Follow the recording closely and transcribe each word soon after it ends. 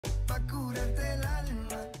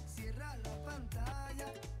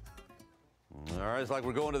All right, it's like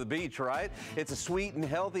we're going to the beach, right? It's a sweet and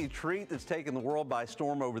healthy treat that's taken the world by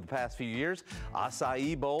storm over the past few years.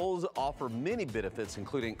 Acai bowls offer many benefits,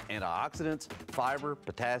 including antioxidants, fiber,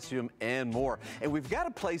 potassium, and more. And we've got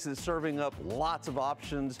a place that's serving up lots of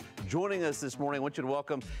options. Joining us this morning, I want you to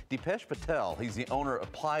welcome Dipesh Patel. He's the owner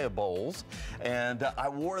of Playa Bowls. And I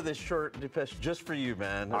wore this shirt, Dipesh, just for you,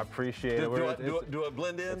 man. I appreciate it. Do I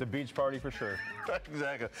blend in? It's a beach party for sure.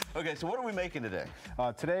 Exactly. Okay, so what are we making today?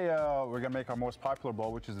 Today, we're going to make our most popular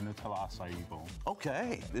bowl, which is the Nutella Acai Bowl.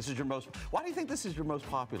 Okay, this is your most, why do you think this is your most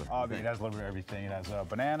popular? It has a little bit of everything. It has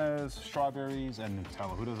bananas, strawberries, and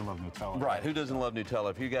Nutella. Who doesn't love Nutella? Right, who doesn't love Nutella?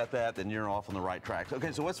 If you got that, then you're off on the right track.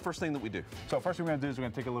 Okay, so what's the first thing that we do? So first thing we're going to do is we're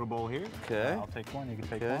going to take a little bowl here. Okay. I'll take one, you can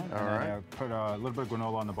take one. All right. Then, put a little bit of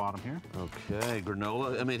granola on the bottom here. Okay,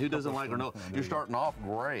 granola. I mean, who doesn't like granola? You're starting off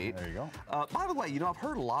great. There you go. By the way, you know, I've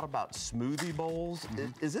heard a lot about smoothie bowls.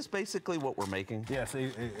 Is this basically what we're making? Yes,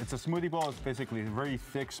 it's a smoothie bowl. It's basically a very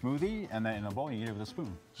thick smoothie, and then in a bowl you eat it with a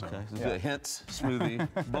spoon. So, okay, so hence smoothie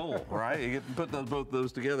bowl, right? You get to put both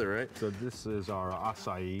those together, right? So this is our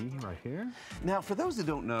acai right here. Now, for those that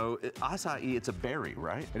don't know, acai, it's a berry,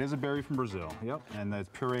 right? It is a berry from Brazil, yep. And it's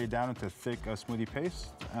pureed down into thick smoothie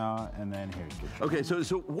paste, and then here. Okay, so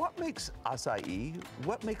what makes acai,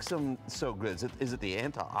 what makes them so good? Is it the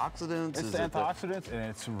antioxidants? It's the antioxidants, and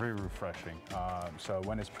it's very refreshing. So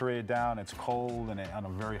when it's pureed down, it's cold, and on a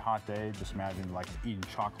very hot day, just imagine like eating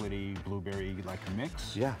chocolatey, blueberry like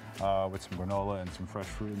mix. Yeah. With some granola and some fresh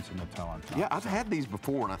fruit and some Nutella on top. Yeah, I've had these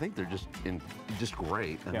before, and I think they're just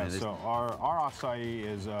great. I mean, so our acai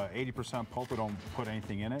is 80% pulp. We don't put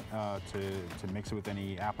anything in it to mix it with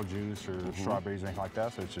any apple juice or strawberries or anything like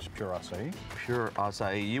that. So it's just pure acai. Pure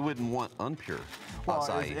acai. You wouldn't want unpure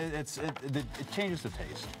acai. It changes the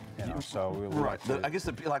taste. You know, so right. I guess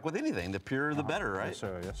like with anything, the purer the better, right? Yes,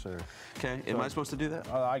 sir. Yes, sir. Okay. Am I supposed to do that?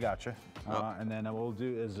 I got you. And then what we'll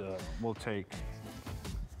do is we'll take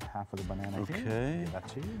half of the banana. Okay.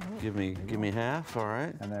 That's you. Give me half. All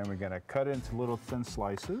right. And then we're gonna cut it into little thin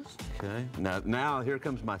slices. Okay. Now here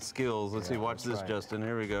comes my skills. Let's see. Watch this, right. Justin.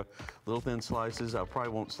 Here we go. Little thin slices. I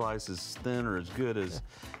probably won't slice as thin or as good as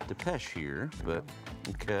Dipesh here, but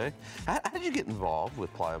okay. How did you get involved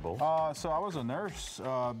with Playa Bowl? So I was a nurse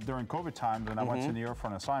during COVID times, and I went to New York for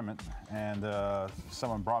an assignment, and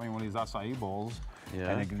someone brought me one of these acai bowls. Yeah.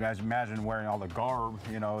 And you can imagine wearing all the garb,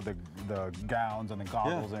 you know, the gowns and the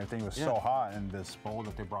goggles and everything. It was so hot, and this bowl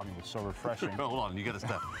that they brought me was so refreshing. Hold on, you got to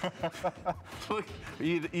stop. Look,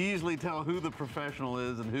 you easily tell who the professional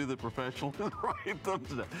is and who the professional is. Right,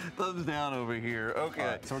 thumbs down over here. Okay.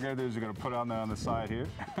 Right, so what we're gonna do is we're gonna put it on the side here.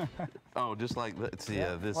 Oh, just like that. See,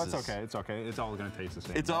 this well, it's okay. It's okay. It's all gonna taste the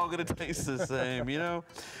same. It's all gonna taste the same. You know,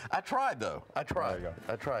 I tried though. I tried. There you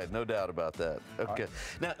go. I tried. No doubt about that. Okay.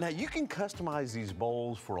 Right. Now you can customize these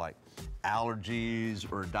bowls for like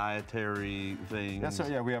allergies or dietary things. Yes, so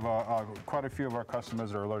yeah, we have quite a few of our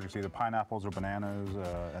customers that are allergic to either pineapples or bananas,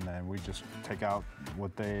 and then we just take out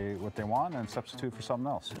what they want and substitute for something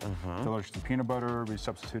else. If they're allergic to peanut butter, we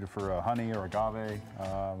substitute it for honey or agave,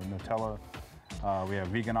 Nutella. We have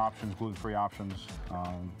vegan options, gluten-free options, you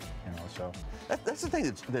know, so. That's the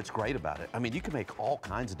thing that's great about it. I mean, you can make all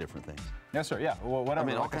kinds of different things. Yes, sir, yeah. Well, whatever.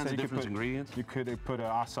 I mean, all kinds of different ingredients. You could put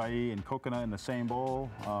acai and coconut in the same bowl.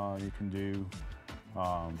 You can do,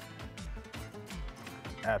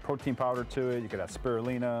 add protein powder to it. You could add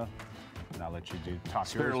spirulina. And I'll let you do top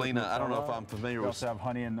spirulina. I don't know if I'm familiar with. We also have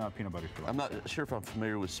honey and peanut butter. I'm not sure if I'm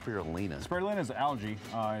familiar with spirulina. Spirulina is algae.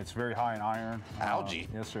 It's very high in iron. Algae?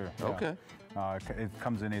 Yes, sir. Okay. Yeah. It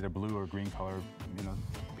comes in either blue or green color. You know,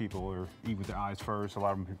 people eat with their eyes first. A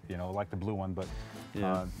lot of them, you know, like the blue one, but you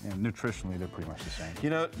know, nutritionally they're pretty much the same. You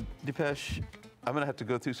know, Dipesh, I'm gonna have to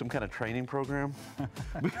go through some kind of training program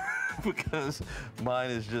because mine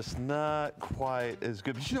is just not quite as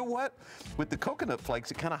good. But you know what? With the coconut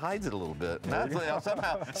flakes, it kind of hides it a little bit.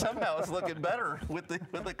 Somehow it's looking better with the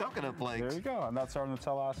coconut flakes. There you go, and that's our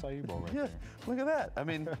Nutella Acai Bowl right there. Look at that. I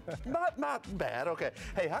mean, not bad. Okay.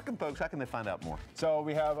 Hey, how can they find out more? So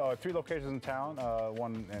we have 3 locations in town.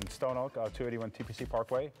 One in Stone Oak, 281 TPC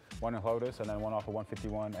Parkway, one in Lotus, and then one off of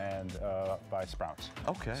 151 and by Sprouts.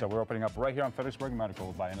 Okay. So we're opening up right here on Fredericksburg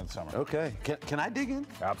Medical by end of the summer. Okay. Can I dig in?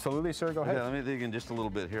 Absolutely, sir. Go ahead. Yeah, let me dig in just a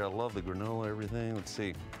little bit here. I love the granola, everything. Let's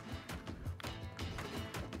see.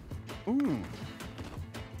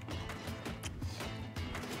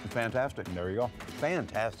 Fantastic. There you go.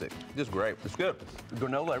 Fantastic. Just great. It's good.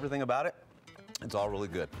 Granola, everything about it, it's all really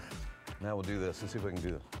good. Now we'll do this. Let's see if we can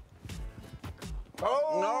do this.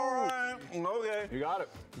 Oh! All right. Okay. You got it.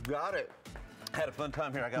 Got it. Had a fun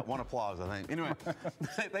time here. I got one applause, I think. Anyway,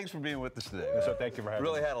 thanks for being with us today. So thank you for having me.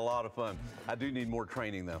 Really had a lot of fun. I do need more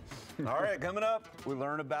training, though. All right, coming up, we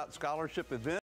learn about scholarship events.